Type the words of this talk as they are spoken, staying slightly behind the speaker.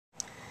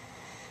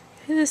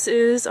This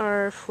is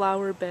our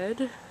flower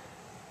bed.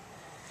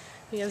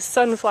 We have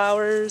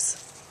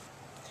sunflowers.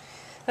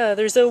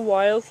 There's a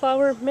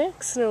wildflower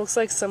mix, and it looks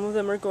like some of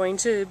them are going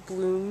to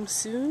bloom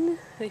soon.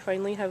 They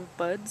finally have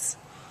buds.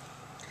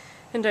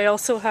 And I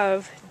also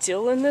have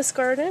dill in this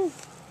garden,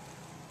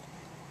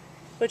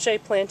 which I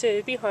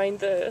planted behind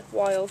the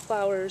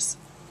wildflowers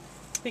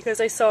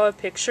because I saw a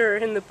picture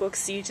in the book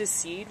Seed to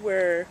Seed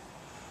where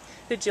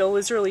the dill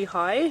was really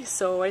high,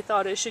 so I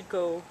thought it should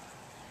go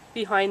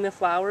behind the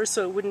flowers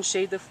so it wouldn't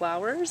shade the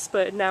flowers,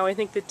 but now I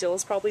think the dill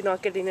is probably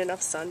not getting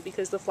enough sun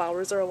because the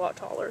flowers are a lot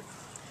taller.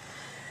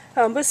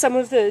 But some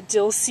of the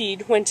dill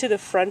seed went to the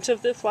front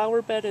of the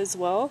flower bed as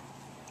well,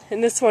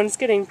 and this one's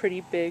getting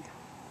pretty big.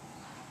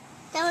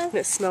 And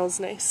it smells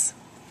nice.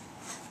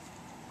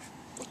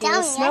 You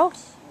want to smell?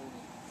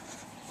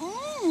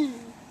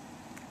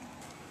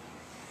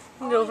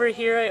 And over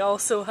here I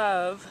also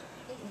have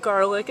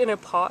garlic in a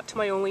pot,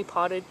 my only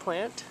potted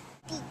plant.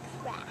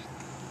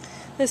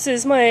 This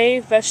is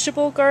my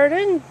vegetable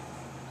garden.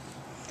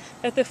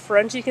 At the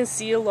front you can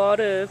see a lot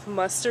of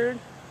mustard.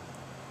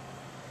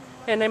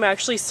 And I'm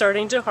actually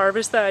starting to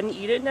harvest that and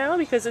eat it now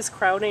because it's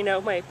crowding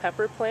out my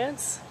pepper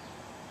plants.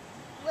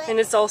 And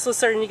it's also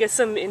starting to get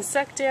some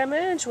insect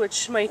damage,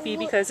 which might be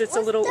because it's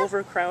a little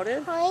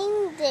overcrowded.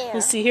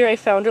 You see here I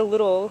found a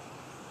little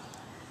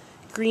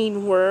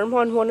green worm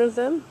on one of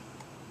them.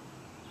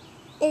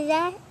 Is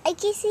that, I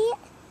can see it?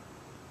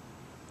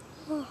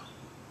 Oh,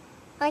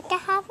 I can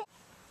have it.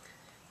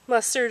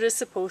 Mustard is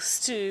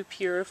supposed to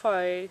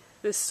purify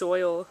the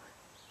soil,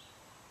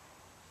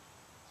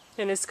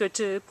 and it's good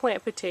to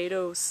plant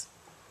potatoes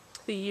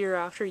the year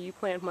after you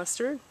plant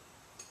mustard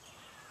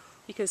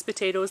because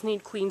potatoes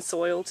need clean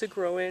soil to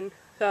grow in.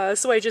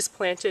 So I just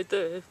planted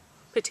the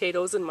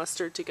potatoes and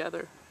mustard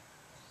together.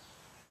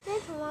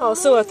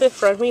 Also at the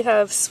front we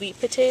have sweet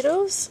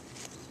potatoes.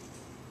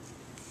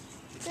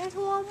 There's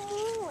one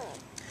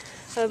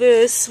more.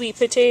 The sweet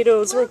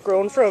potatoes were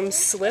grown from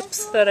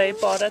slips that I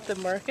bought at the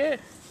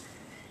market,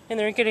 and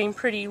they're getting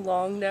pretty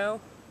long now.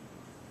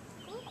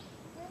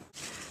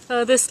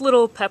 This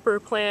little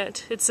pepper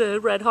plant, it's a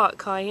red hot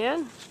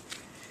cayenne.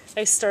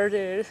 I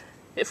started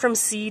it from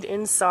seed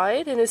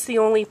inside, and it's the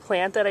only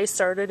plant that I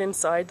started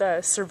inside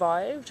that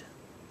survived.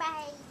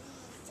 Bye.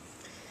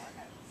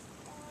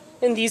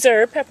 And these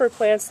are pepper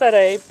plants that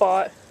I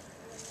bought.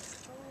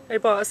 I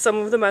bought some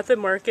of them at the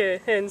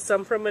market and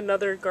some from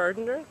another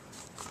gardener.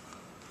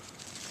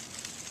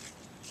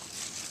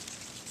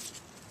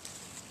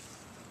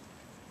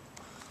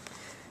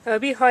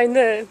 Behind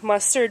the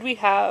mustard we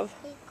have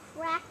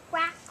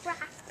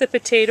the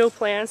potato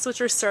plants,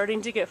 which are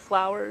starting to get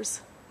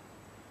flowers.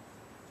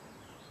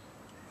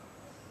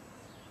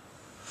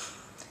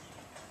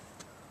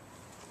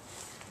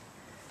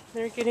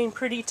 They're getting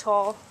pretty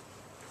tall.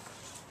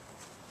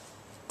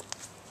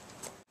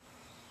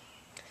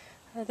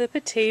 The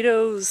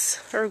potatoes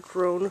are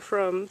grown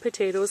from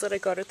potatoes that I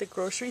got at the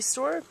grocery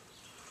store,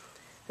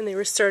 and they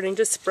were starting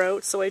to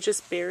sprout, so I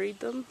just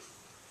buried them.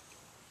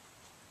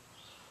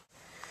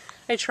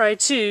 I tried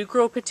to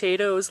grow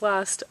potatoes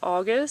last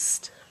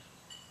August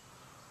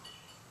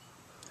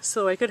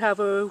so I could have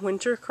a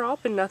winter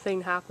crop, and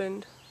nothing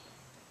happened.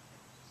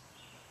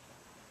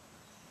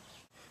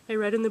 I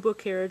read in the book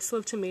Carrots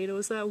Love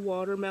Tomatoes that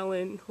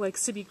watermelon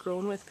likes to be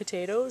grown with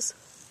potatoes.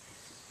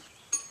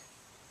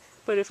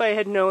 But if I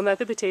had known that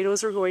the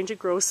potatoes were going to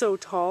grow so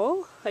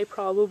tall, I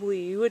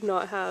probably would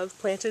not have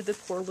planted the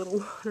poor little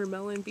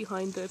watermelon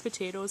behind the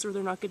potatoes, or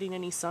they're not getting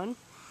any sun.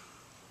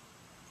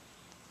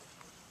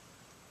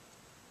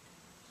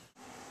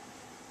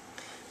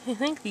 I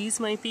think these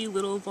might be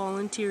little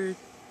volunteer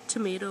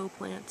tomato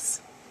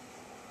plants.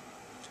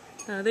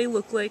 They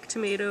look like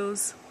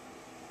tomatoes.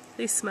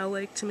 They smell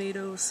like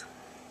tomatoes.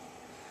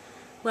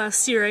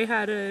 Last year I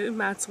had a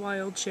Matt's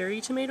Wild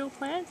cherry tomato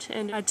plant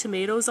and had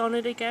tomatoes on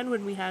it again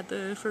when we had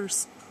the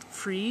first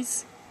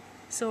freeze.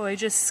 So I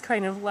just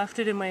kind of left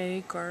it in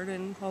my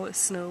garden while it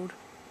snowed.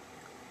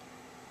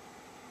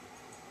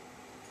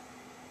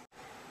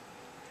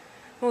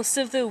 Most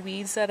of the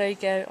weeds that I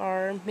get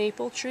are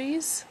maple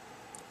trees,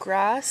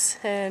 grass,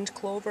 and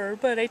clover,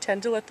 but I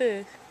tend to let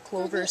the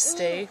clover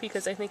stay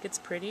because I think it's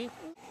pretty.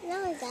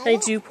 I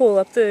do pull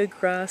up the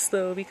grass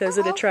though because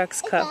it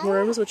attracts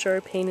cutworms, which are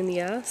a pain in the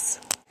ass.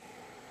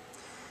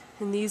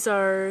 And these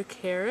are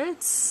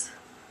carrots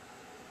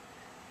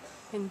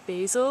and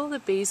basil. The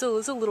basil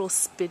is a little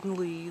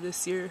spindly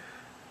this year.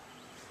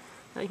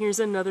 Here's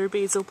another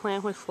basil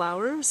plant with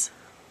flowers.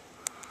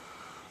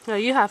 Now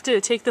you have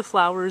to take the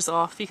flowers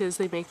off because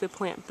they make the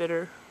plant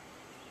bitter.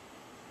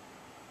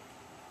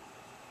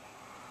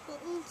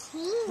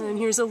 And then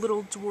here's a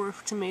little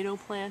dwarf tomato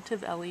plant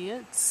of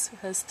Elliott's. It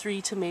has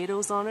 3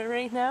 tomatoes on it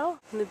right now.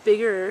 And the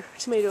bigger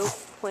tomato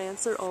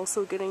plants are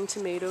also getting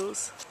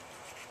tomatoes.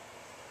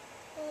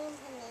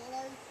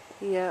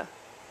 Yeah.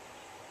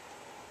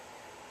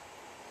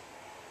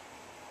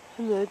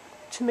 And the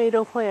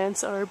tomato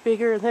plants are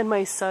bigger than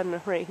my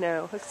son right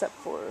now, except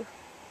for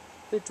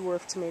the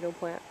dwarf tomato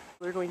plant.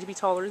 They're going to be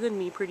taller than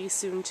me pretty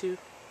soon too.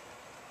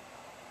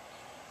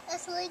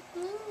 That's like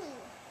me.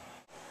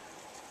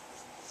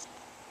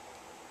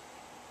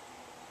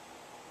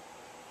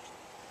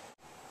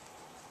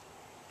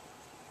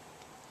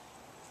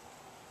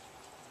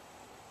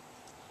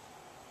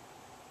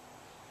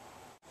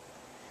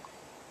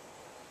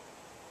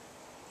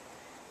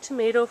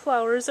 Tomato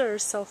flowers are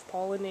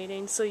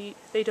self-pollinating, so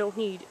they don't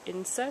need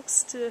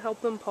insects to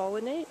help them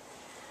pollinate.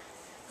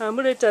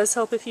 But it does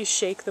help if you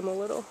shake them a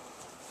little.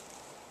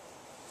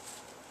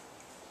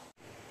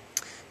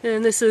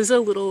 And this is a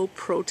little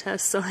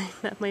protest sign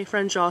that my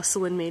friend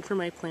Jocelyn made for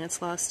my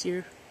plants last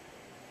year.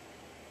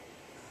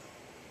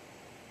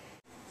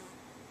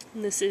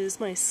 And this is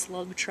my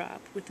slug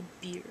trap with a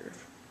beer.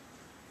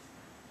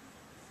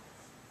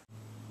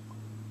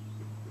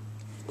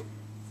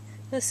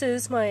 This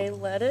is my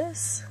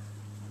lettuce,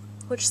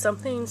 which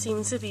something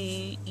seems to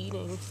be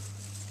eating.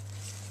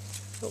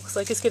 Looks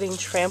like it's getting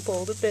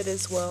trampled a bit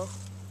as well.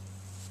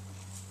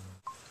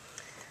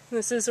 And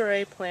this is where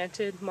I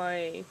planted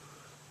my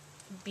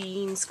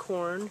beans,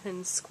 corn,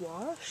 and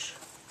squash.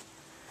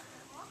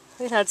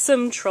 I had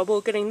some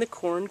trouble getting the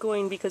corn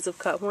going because of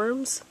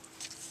cutworms.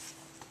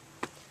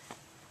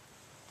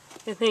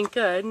 I think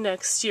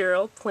next year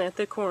I'll plant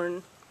the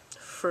corn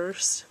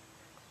first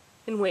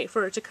and wait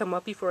for it to come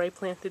up before I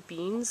plant the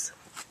beans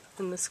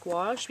and the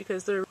squash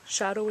because they're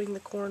shadowing the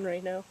corn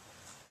right now.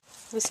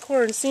 This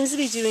corn seems to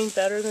be doing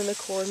better than the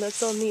corn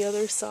that's on the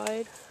other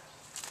side.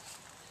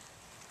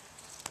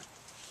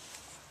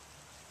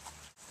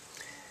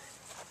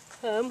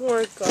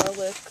 More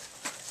garlic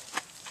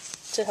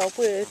to help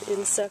with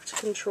insect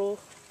control.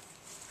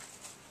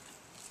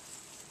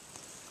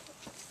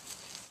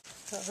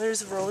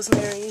 There's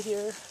rosemary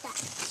here.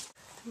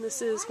 And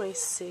this is my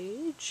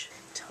sage,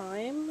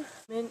 thyme,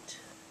 mint,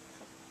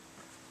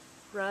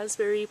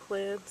 raspberry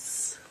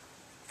plants,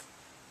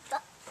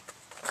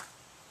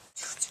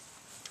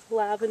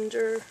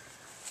 lavender,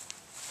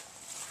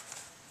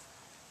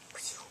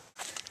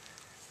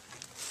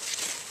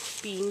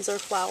 beans are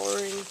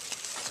flowering.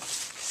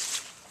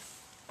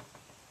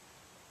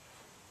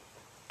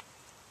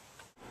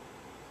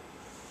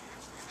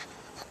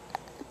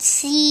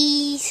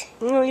 Cheese.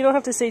 No, you don't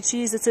have to say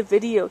cheese, it's a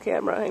video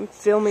camera. I'm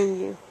filming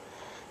you.